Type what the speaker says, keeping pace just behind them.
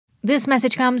This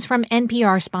message comes from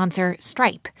NPR sponsor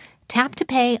Stripe. Tap to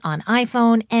pay on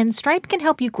iPhone, and Stripe can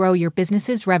help you grow your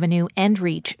business's revenue and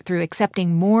reach through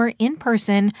accepting more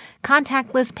in-person,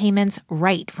 contactless payments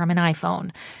right from an iPhone.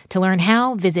 To learn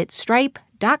how, visit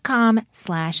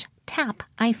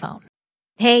stripe.com/tapiphone.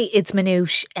 Hey, it's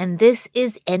Manoush, and this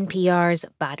is NPR's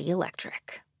Body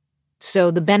Electric. So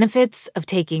the benefits of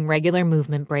taking regular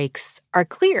movement breaks are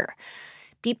clear.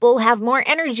 People have more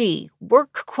energy,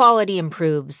 work quality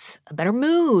improves, a better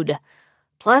mood.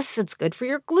 Plus, it's good for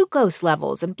your glucose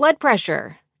levels and blood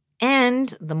pressure.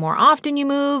 And the more often you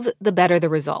move, the better the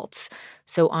results.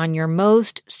 So on your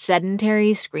most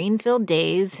sedentary, screen-filled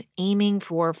days, aiming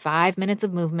for 5 minutes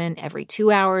of movement every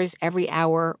 2 hours, every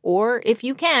hour, or if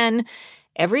you can,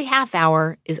 every half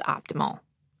hour is optimal.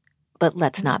 But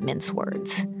let's not mince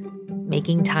words.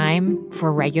 Making time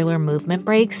for regular movement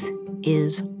breaks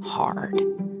is hard.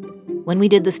 When we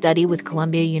did the study with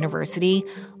Columbia University,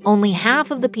 only half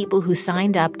of the people who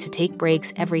signed up to take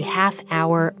breaks every half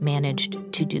hour managed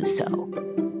to do so.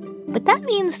 But that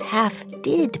means half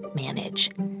did manage.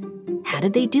 How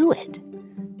did they do it?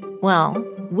 Well,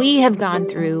 we have gone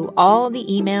through all the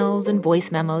emails and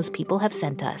voice memos people have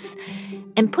sent us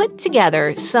and put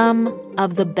together some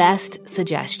of the best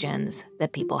suggestions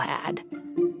that people had.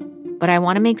 But I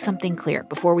want to make something clear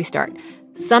before we start.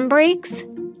 Some breaks,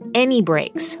 any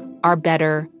breaks, are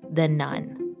better than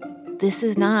none. This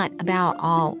is not about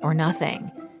all or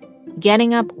nothing.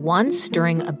 Getting up once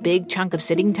during a big chunk of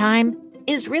sitting time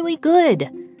is really good.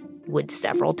 Would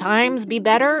several times be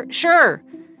better? Sure.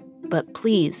 But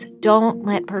please don't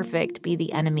let perfect be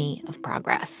the enemy of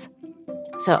progress.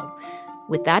 So,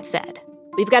 with that said,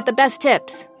 we've got the best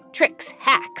tips, tricks,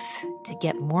 hacks to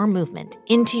get more movement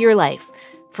into your life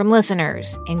from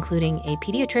listeners, including a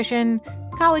pediatrician,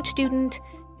 college student,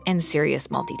 and serious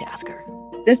multitasker.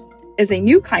 This is a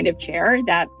new kind of chair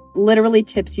that literally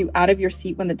tips you out of your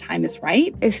seat when the time is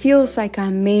right. It feels like a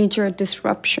major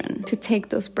disruption to take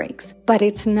those breaks, but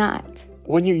it's not.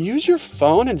 When you use your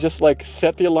phone and just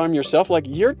set the alarm yourself,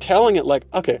 you're telling it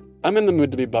okay, I'm in the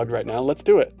mood to be bugged right now. Let's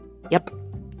do it. Yep.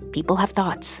 People have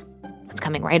thoughts. It's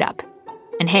coming right up.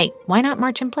 And hey, why not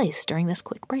march in place during this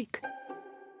quick break?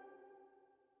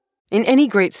 In any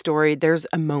great story, there's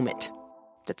a moment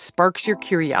that sparks your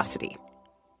curiosity.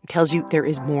 It tells you there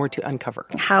is more to uncover.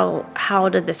 How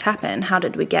did this happen? How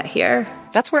did we get here?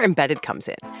 That's where Embedded comes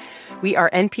in. We are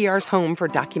NPR's home for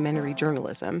documentary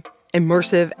journalism,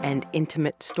 immersive and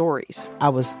intimate stories. I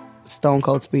was stone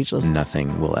cold speechless.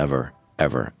 Nothing will ever,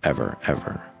 ever, ever,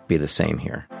 ever be the same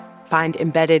here. Find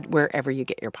Embedded wherever you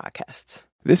get your podcasts.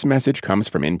 This message comes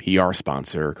from NPR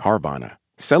sponsor Carvana.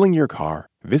 Selling your car?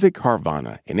 Visit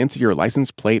Carvana and enter your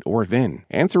license plate or VIN.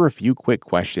 Answer a few quick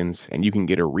questions, and you can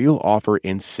get a real offer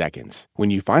in seconds. When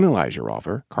you finalize your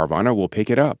offer, Carvana will pick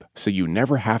it up, so you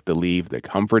never have to leave the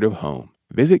comfort of home.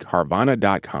 Visit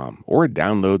Carvana.com or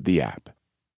download the app.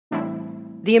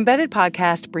 The Embedded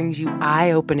podcast brings you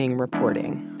eye-opening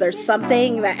reporting. There's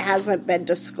something that hasn't been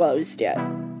disclosed yet.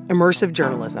 Immersive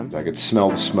journalism. I could smell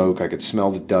the smoke. I could smell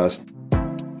the dust.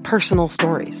 Personal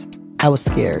stories. I was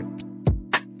scared.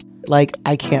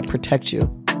 I can't protect you.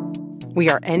 We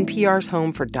are NPR's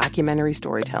home for documentary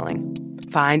storytelling.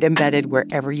 Find Embedded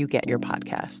wherever you get your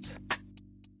podcasts.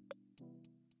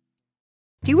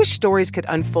 Do you wish stories could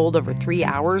unfold over 3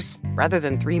 hours rather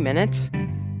than 3 minutes?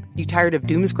 You tired of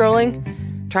doom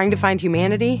scrolling? Trying to find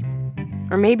humanity?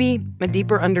 Or maybe a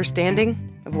deeper understanding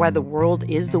of why the world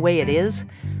is the way it is?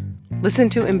 Listen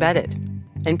to Embedded,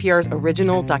 NPR's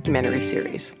original documentary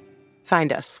series.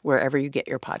 Find us wherever you get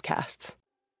your podcasts.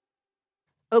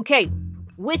 Okay,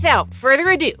 without further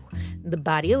ado, the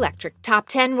Body Electric Top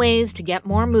 10 Ways to Get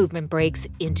More Movement Breaks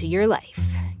into Your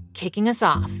Life. Kicking us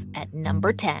off at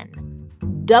number 10,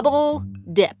 double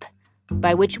dip,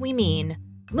 by which we mean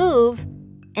move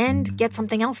and get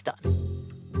something else done.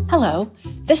 Hello,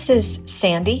 this is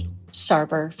Sandy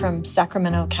Sarber from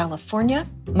Sacramento, California.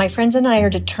 My friends and I are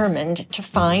determined to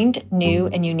find new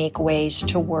and unique ways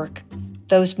to work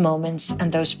those moments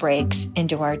and those breaks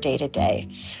into our day-to-day.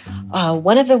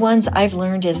 One of the ones I've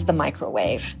learned is the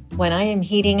microwave. When I am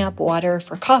heating up water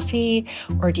for coffee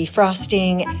or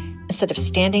defrosting, instead of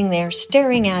standing there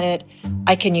staring at it,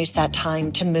 I can use that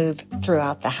time to move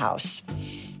throughout the house.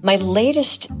 My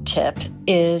latest tip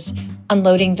is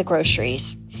unloading the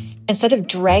groceries. Instead of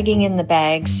dragging in the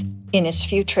bags in as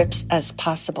few trips as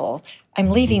possible, I'm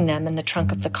leaving them in the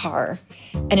trunk of the car,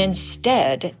 and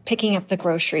instead picking up the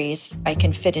groceries I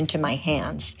can fit into my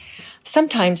hands.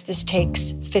 Sometimes this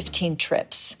takes 15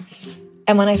 trips.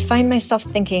 And when I find myself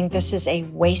thinking this is a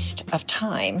waste of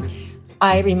time,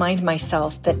 I remind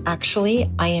myself that actually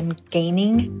I am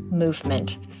gaining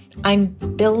movement I'm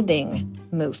building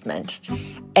movement.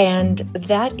 And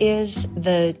that is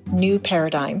the new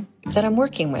paradigm that I'm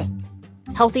working with.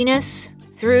 Healthiness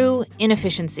through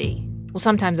inefficiency. Well,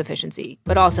 sometimes efficiency,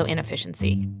 but also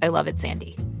inefficiency. I love it,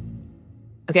 Sandy.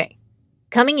 Okay,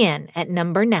 coming in at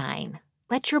number 9,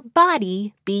 let your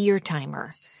body be your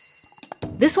timer.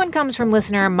 This one comes from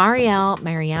listener Marielle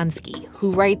Mariansky,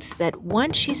 who writes that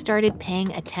once she started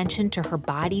paying attention to her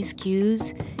body's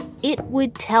cues, it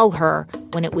would tell her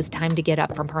when it was time to get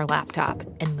up from her laptop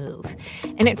and move.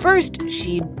 And at first,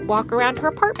 she'd walk around her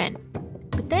apartment.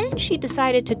 But then she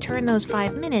decided to turn those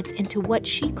 5 minutes into what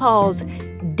she calls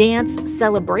dance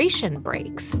celebration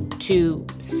breaks to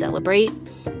celebrate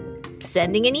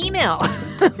sending an email,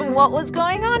 what was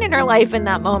going on in her life in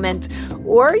that moment,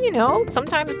 or,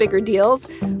 sometimes bigger deals.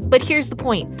 But here's the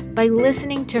point. By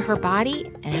listening to her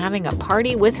body and having a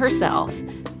party with herself,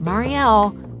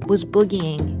 Marielle was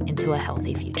boogieing into a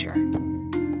healthy future.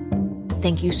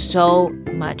 Thank you so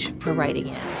much for writing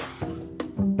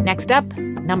in. Next up,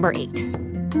 number 8.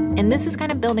 And this is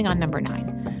kind of building on number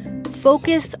 9.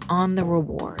 Focus on the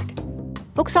reward.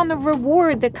 Focus on the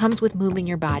reward that comes with moving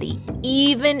your body,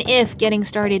 even if getting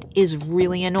started is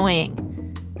really annoying.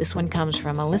 This one comes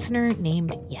from a listener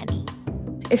named Yenny.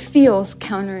 It feels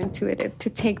counterintuitive to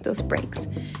take those breaks.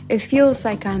 It feels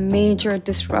like a major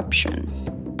disruption,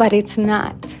 but it's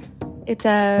not. It's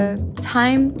a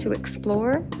time to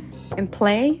explore and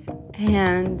play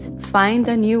and find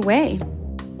a new way.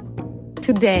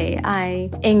 Today, I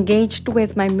engaged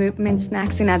with my movement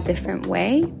snacks in a different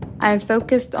way. I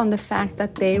focused on the fact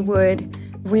that they would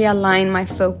realign my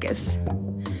focus,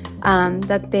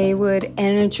 that they would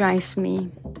energize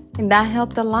me, and that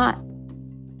helped a lot.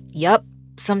 Yup,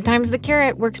 sometimes the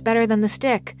carrot works better than the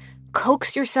stick.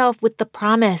 Coax yourself with the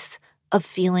promise of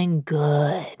feeling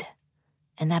good.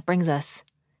 And that brings us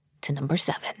to number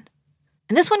 7.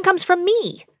 And this one comes from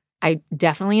me. I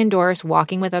definitely endorse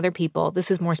walking with other people. This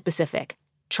is more specific.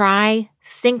 Try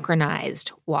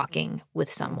synchronized walking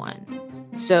with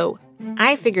someone. So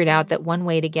I figured out that one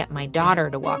way to get my daughter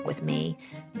to walk with me,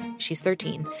 she's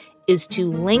 13, is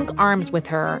to link arms with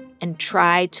her and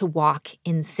try to walk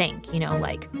in sync,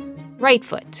 like right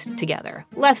foot together,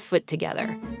 left foot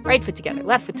together, right foot together,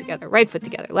 left foot together, right foot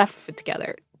together, left foot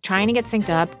together. Trying to get synced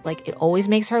up, it always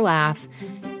makes her laugh.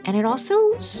 And it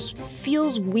also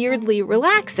feels weirdly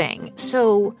relaxing.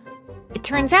 So it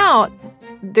turns out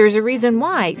there's a reason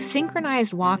why.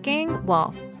 Synchronized walking,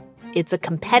 well, it's a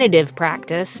competitive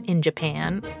practice in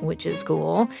Japan, which is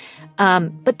cool.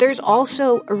 But there's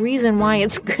also a reason why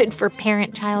it's good for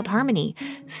parent-child harmony.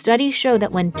 Studies show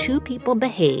that when 2 people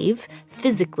behave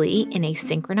physically in a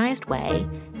synchronized way,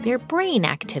 their brain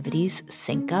activities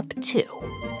sync up too.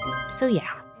 So yeah,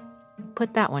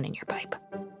 put that one in your pipe.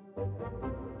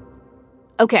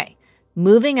 Okay,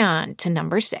 moving on to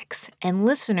number 6, and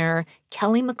listener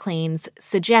Kelly McLean's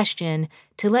suggestion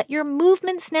to let your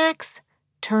movement snacks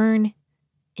turn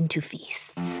into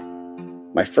feasts.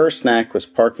 My first snack was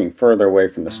parking further away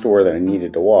from the store than I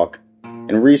needed to walk,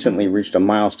 and recently reached a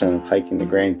milestone of hiking the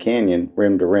Grand Canyon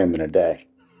rim to rim in a day.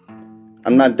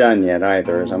 I'm not done yet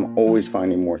either, as I'm always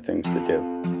finding more things to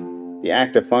do. The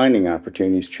act of finding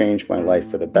opportunities changed my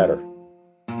life for the better.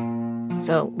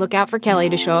 So look out for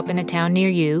Kelly to show up in a town near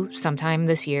you sometime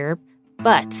this year.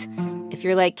 But if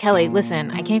you're like, Kelly, listen,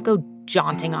 I can't go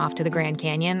jaunting off to the Grand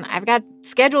Canyon. I've got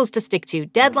schedules to stick to,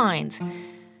 deadlines.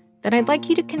 Then I'd like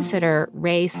you to consider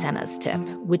Ray Senna's tip,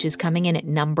 which is coming in at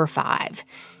number 5.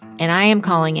 And I am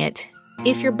calling it,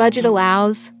 if your budget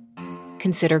allows,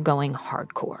 consider going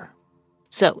hardcore.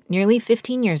 So nearly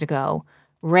 15 years ago,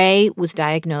 Ray was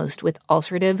diagnosed with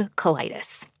ulcerative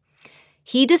colitis.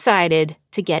 He decided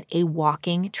to get a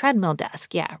walking treadmill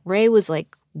desk. Yeah, Ray was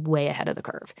way ahead of the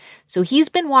curve. So he's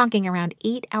been walking around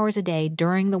 8 hours a day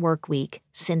during the work week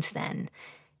since then.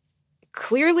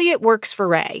 Clearly it works for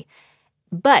Ray.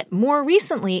 But more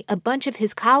recently, a bunch of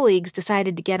his colleagues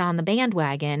decided to get on the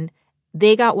bandwagon.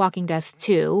 They got walking desks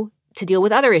too to deal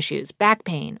with other issues, back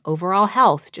pain, overall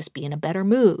health, just be in a better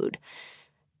mood.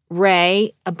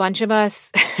 Ray, a bunch of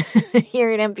us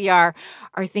here at NPR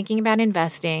are thinking about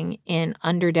investing in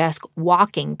under-desk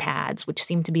walking pads, which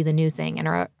seem to be the new thing and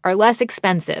are less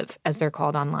expensive, as they're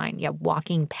called online. Yeah,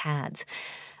 walking pads.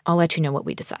 I'll let you know what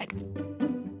we decide.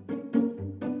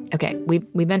 Okay,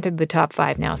 we've entered the top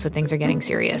 5 now, so things are getting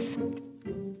serious.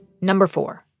 Number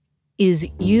 4 is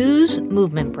use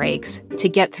movement breaks to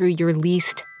get through your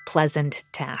least pleasant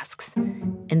tasks.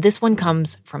 And this one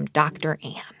comes from Dr.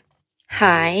 Ann.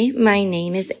 Hi, my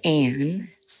name is Anne.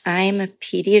 I'm a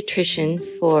pediatrician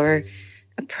for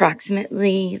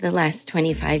approximately the last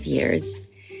 25 years.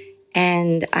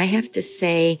 And I have to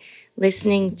say,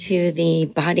 listening to the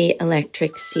Body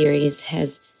Electric series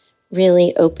has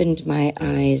really opened my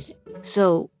eyes.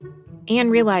 So Anne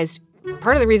realized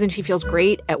part of the reason she feels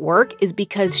great at work is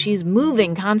because she's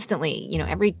moving constantly,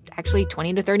 every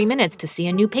 20 to 30 minutes to see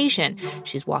a new patient.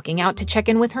 She's walking out to check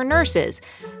in with her nurses.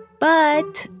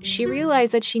 But she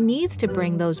realized that she needs to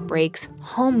bring those breaks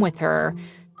home with her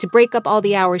to break up all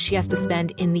the hours she has to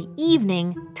spend in the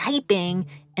evening typing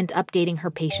and updating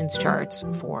her patients' charts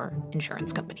for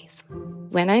insurance companies.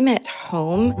 When I'm at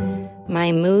home,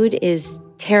 my mood is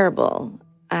terrible.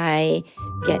 I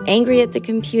get angry at the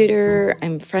computer.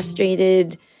 I'm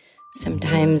frustrated.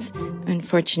 Sometimes,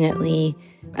 unfortunately,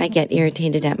 I get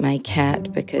irritated at my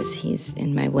cat because he's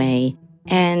in my way.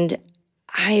 And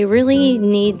I really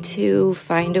need to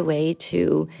find a way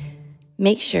to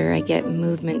make sure I get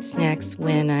movement snacks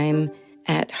when I'm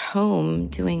at home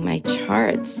doing my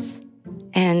charts.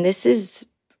 And this is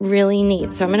really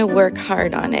neat, so I'm going to work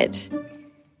hard on it.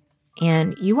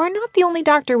 And you are not the only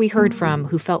doctor we heard from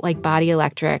who felt like Body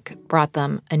Electric brought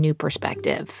them a new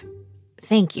perspective.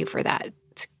 Thank you for that.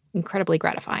 It's incredibly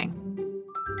gratifying.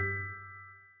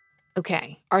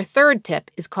 Okay, our third tip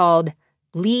is called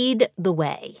Lead the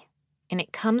Way. And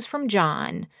it comes from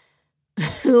John,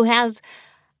 who has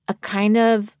a kind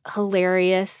of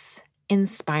hilarious,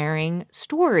 inspiring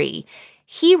story.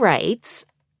 He writes,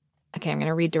 I'm going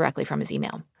to read directly from his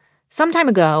email. Some time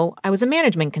ago, I was a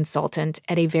management consultant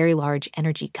at a very large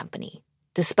energy company.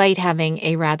 Despite having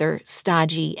a rather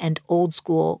stodgy and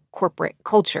old-school corporate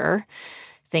culture,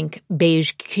 think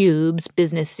beige cubes,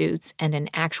 business suits, and an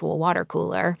actual water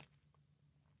cooler,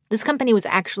 this company was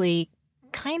actually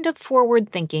kind of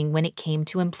forward-thinking when it came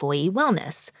to employee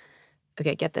wellness.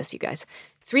 Okay, get this, you guys.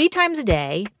 3 times a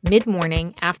day,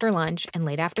 mid-morning, after lunch, and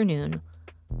late afternoon,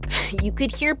 you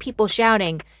could hear people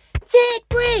shouting, "Fit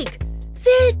break!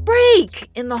 Fit break!"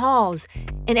 in the halls.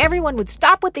 And everyone would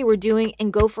stop what they were doing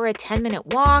and go for a 10-minute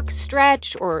walk,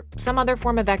 stretch, or some other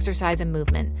form of exercise and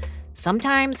movement.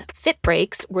 Sometimes fit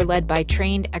breaks were led by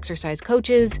trained exercise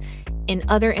coaches. In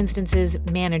other instances,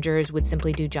 managers would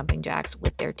simply do jumping jacks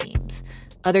with their teams.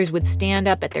 Others would stand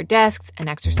up at their desks and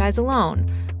exercise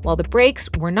alone. While the breaks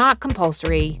were not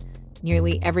compulsory,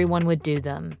 nearly everyone would do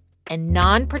them. And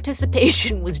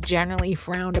non-participation was generally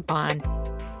frowned upon.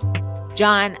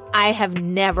 John, I have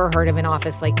never heard of an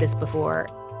office like this before.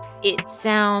 It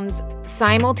sounds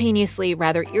simultaneously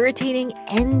rather irritating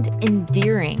and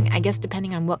endearing, I guess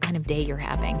depending on what kind of day you're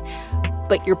having.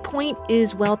 But your point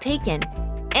is well taken.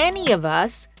 Any of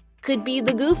us could be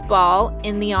the goofball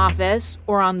in the office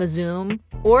or on the Zoom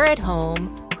or at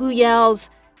home who yells,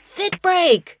 "Fit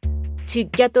break!" to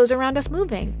get those around us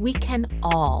moving. We can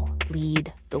all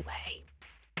lead the way.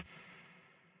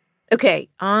 Okay,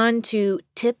 on to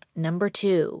tip number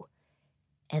 2.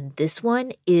 And this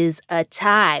one is a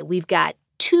tie. We've got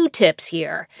 2 tips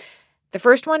here. The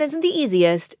first one isn't the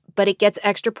easiest, but it gets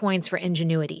extra points for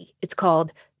ingenuity. It's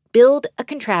called Build a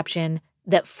Contraption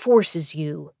That Forces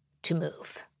You to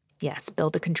Move. Yes,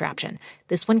 build a contraption.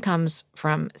 This one comes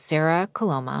from Sarah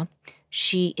Coloma.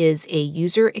 She is a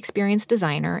user experience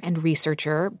designer and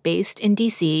researcher based in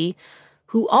DC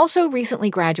who also recently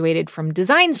graduated from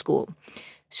design school.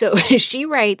 So she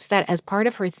writes that as part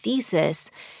of her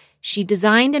thesis, she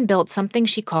designed and built something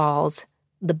she calls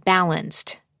the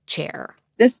balanced chair.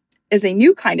 This is a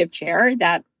new kind of chair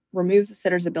that removes the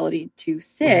sitter's ability to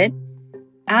sit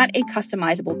at a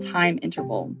customizable time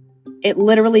interval. It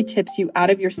literally tips you out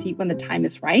of your seat when the time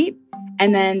is right,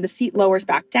 and then the seat lowers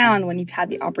back down when you've had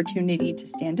the opportunity to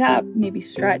stand up, maybe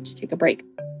stretch, take a break.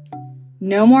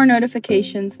 No more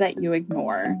notifications that you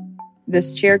ignore.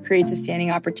 This chair creates a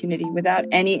standing opportunity without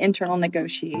any internal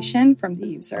negotiation from the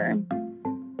user.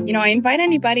 I invite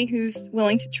anybody who's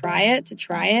willing to try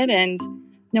it, and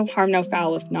no harm, no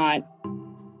foul if not.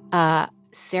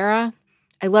 Sarah,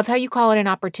 I love how you call it an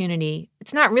opportunity.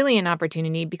 It's not really an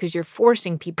opportunity because you're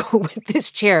forcing people with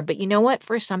this chair. But you know what?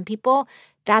 For some people,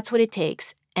 that's what it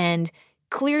takes. And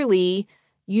clearly,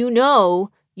 you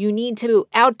need to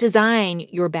out-design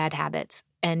your bad habits.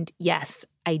 And yes,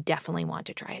 I definitely want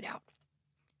to try it out.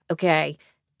 Okay,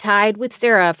 tied with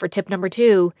Sarah for tip number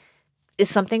 2 is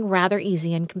something rather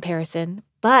easy in comparison,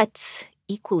 but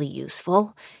equally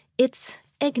useful. It's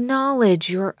acknowledge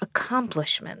your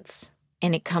accomplishments.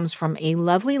 And it comes from a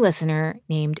lovely listener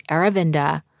named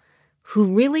Aravinda,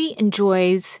 who really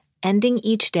enjoys ending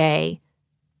each day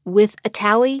with a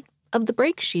tally of the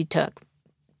breaks she took.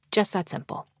 Just that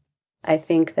simple. I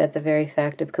think that the very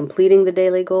fact of completing the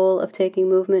daily goal of taking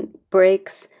movement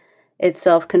breaks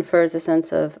itself confers a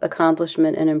sense of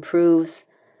accomplishment and improves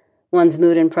one's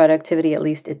mood and productivity, at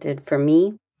least it did for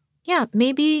me. Yeah,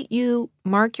 maybe you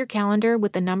mark your calendar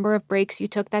with the number of breaks you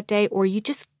took that day, or you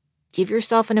just give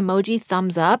yourself an emoji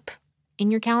thumbs up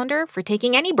in your calendar for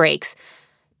taking any breaks,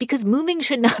 because moving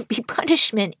should not be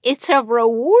punishment. It's a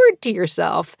reward to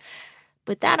yourself.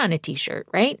 Put that on a t-shirt,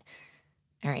 right?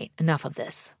 All right, enough of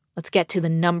this. Let's get to the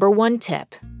number one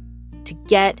tip to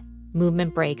get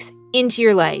movement breaks into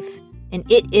your life. And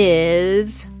it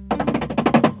is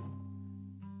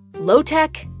low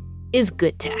tech is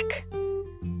good tech.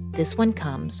 This one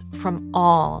comes from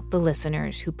all the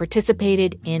listeners who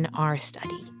participated in our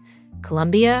study.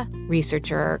 Columbia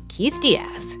researcher Keith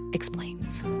Diaz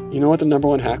explains. You know what the number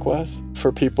one hack was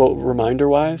for people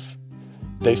reminder-wise?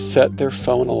 They set their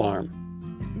phone alarm.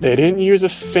 They didn't use a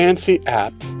fancy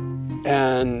app.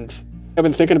 And I've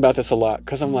been thinking about this a lot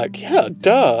because I'm like, yeah,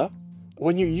 duh.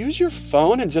 When you use your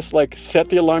phone and just like set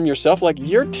the alarm yourself, like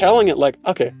you're telling it like,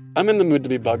 okay, I'm in the mood to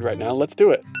be bugged right now. Let's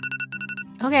do it.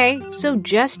 Okay, so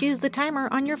just use the timer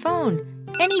on your phone.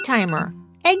 Any timer,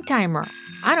 egg timer,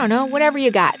 I don't know, whatever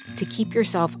you got to keep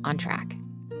yourself on track.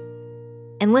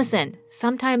 And listen,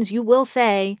 sometimes you will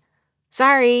say,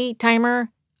 sorry, timer,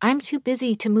 I'm too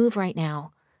busy to move right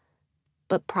now.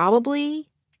 But probably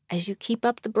as you keep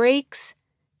up the brakes,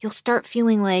 you'll start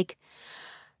feeling like,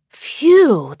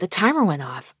 phew, the timer went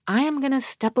off. I am going to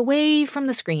step away from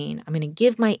the screen. I'm going to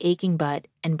give my aching butt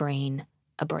and brain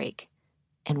a break.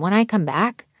 And when I come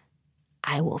back,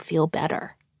 I will feel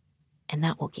better. And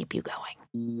that will keep you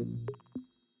going.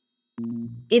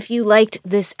 If you liked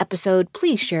this episode,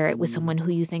 please share it with someone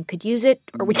who you think could use it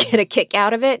or would get a kick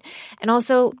out of it. And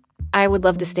also, I would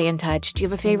love to stay in touch. Do you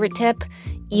have a favorite tip?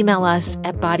 Email us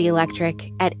at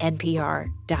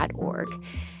bodyelectric@npr.org.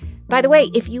 By the way,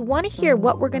 if you want to hear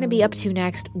what we're going to be up to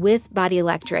next with Body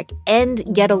Electric and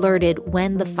get alerted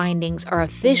when the findings are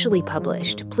officially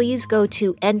published, please go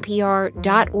to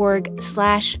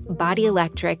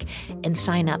npr.org/bodyelectric and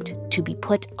sign up to be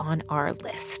put on our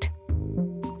list.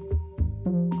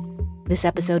 This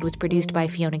episode was produced by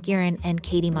Fiona Guerin and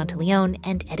Katie Monteleone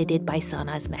and edited by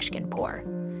Sanaz Meshkinpour.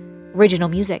 Original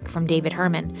music from David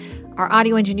Herman. Our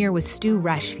audio engineer was Stu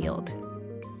Rushfield.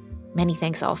 Many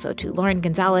thanks also to Lauren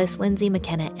Gonzalez, Lindsay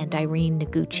McKenna, and Irene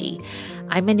Noguchi.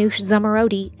 I'm Manoush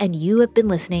Zomorodi, and you have been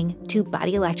listening to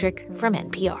Body Electric from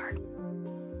NPR.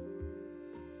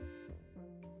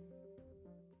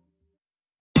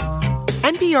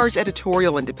 NPR's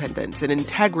editorial independence and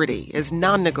integrity is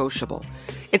non-negotiable.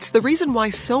 It's the reason why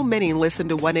so many listen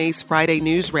to 1A's Friday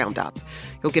News Roundup.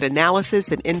 You'll get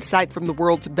analysis and insight from the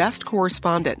world's best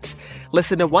correspondents.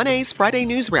 Listen to 1A's Friday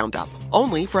News Roundup,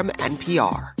 only from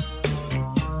NPR.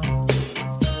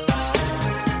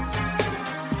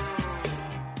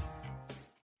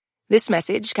 This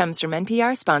message comes from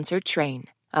NPR-sponsored Trane.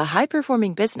 A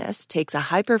high-performing business takes a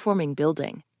high-performing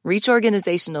building. Reach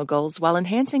organizational goals while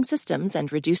enhancing systems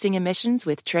and reducing emissions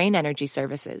with Trane Energy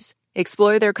Services.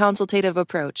 Explore their consultative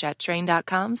approach at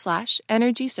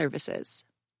trane.com/energy services.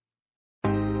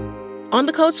 On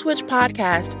the Code Switch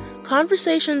podcast,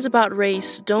 conversations about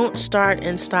race don't start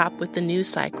and stop with the news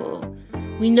cycle.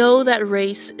 We know that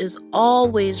race is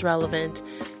always relevant,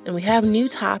 and we have new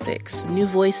topics, new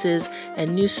voices,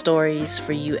 and new stories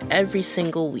for you every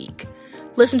single week.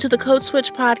 Listen to the Code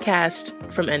Switch podcast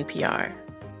from NPR.